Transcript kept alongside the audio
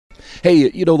Hey,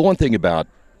 the one thing about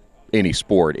any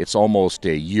sport, it's almost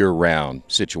a year-round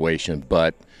situation,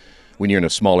 but when you're in a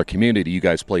smaller community, you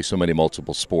guys play so many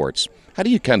multiple sports. How do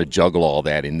you kind of juggle all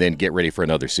that and then get ready for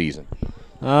another season?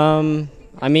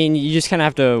 I mean, you just kind of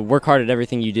have to work hard at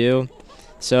everything you do.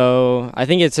 So I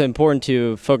think it's important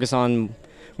to focus on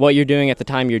what you're doing at the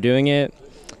time you're doing it,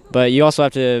 but you also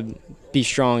have to be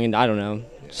strong and I don't know,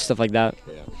 stuff like that.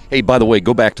 Hey, by the way,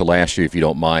 go back to last year if you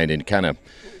don't mind and kind of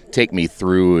take me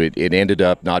through it. It ended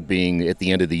up not being at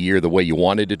the end of the year the way you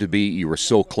wanted it to be. You were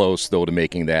so close, though, to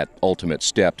making that ultimate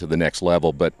step to the next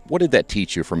level. But what did that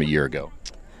teach you from a year ago?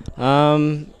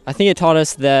 I think it taught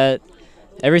us that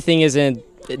everything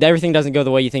doesn't go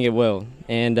the way you think it will,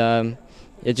 and I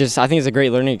think it's a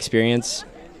great learning experience.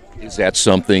 Is that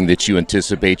something that you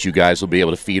anticipate you guys will be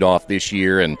able to feed off this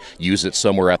year and use it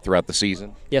somewhere out throughout the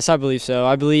season? Yes, I believe so.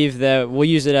 I believe that we'll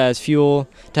use it as fuel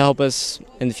to help us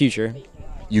in the future.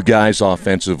 You guys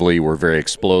offensively were very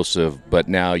explosive, but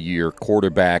now your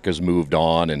quarterback has moved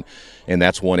on, and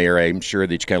that's one area I'm sure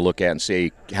that you kind of look at and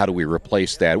say, how do we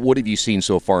replace that? What have you seen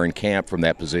so far in camp from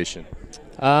that position?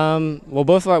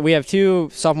 Well, we have two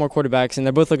sophomore quarterbacks, and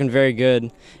they're both looking very good,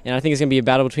 and I think it's going to be a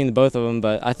battle between the both of them,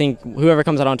 but I think whoever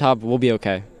comes out on top will be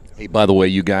okay. Hey, by the way,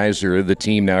 you guys are the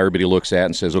team now everybody looks at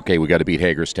and says, okay, we got to beat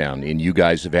Hagerstown. And you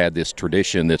guys have had this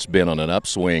tradition that's been on an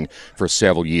upswing for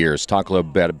several years. Talk a little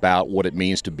bit about what it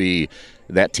means to be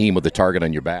that team with the target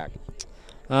on your back.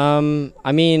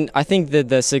 I mean, I think that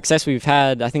the success we've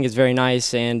had, I think is very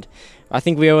nice, and I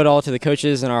think we owe it all to the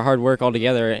coaches and our hard work all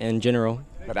together in general.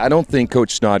 But I don't think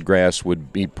Coach Snodgrass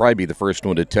would probably be the first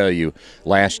one to tell you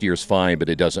last year's fine, but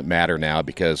it doesn't matter now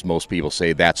because most people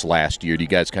say that's last year. Do you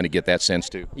guys kind of get that sense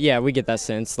too? Yeah, we get that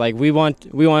sense. Like we want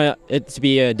it to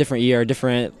be a different year, a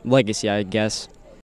different legacy, I guess.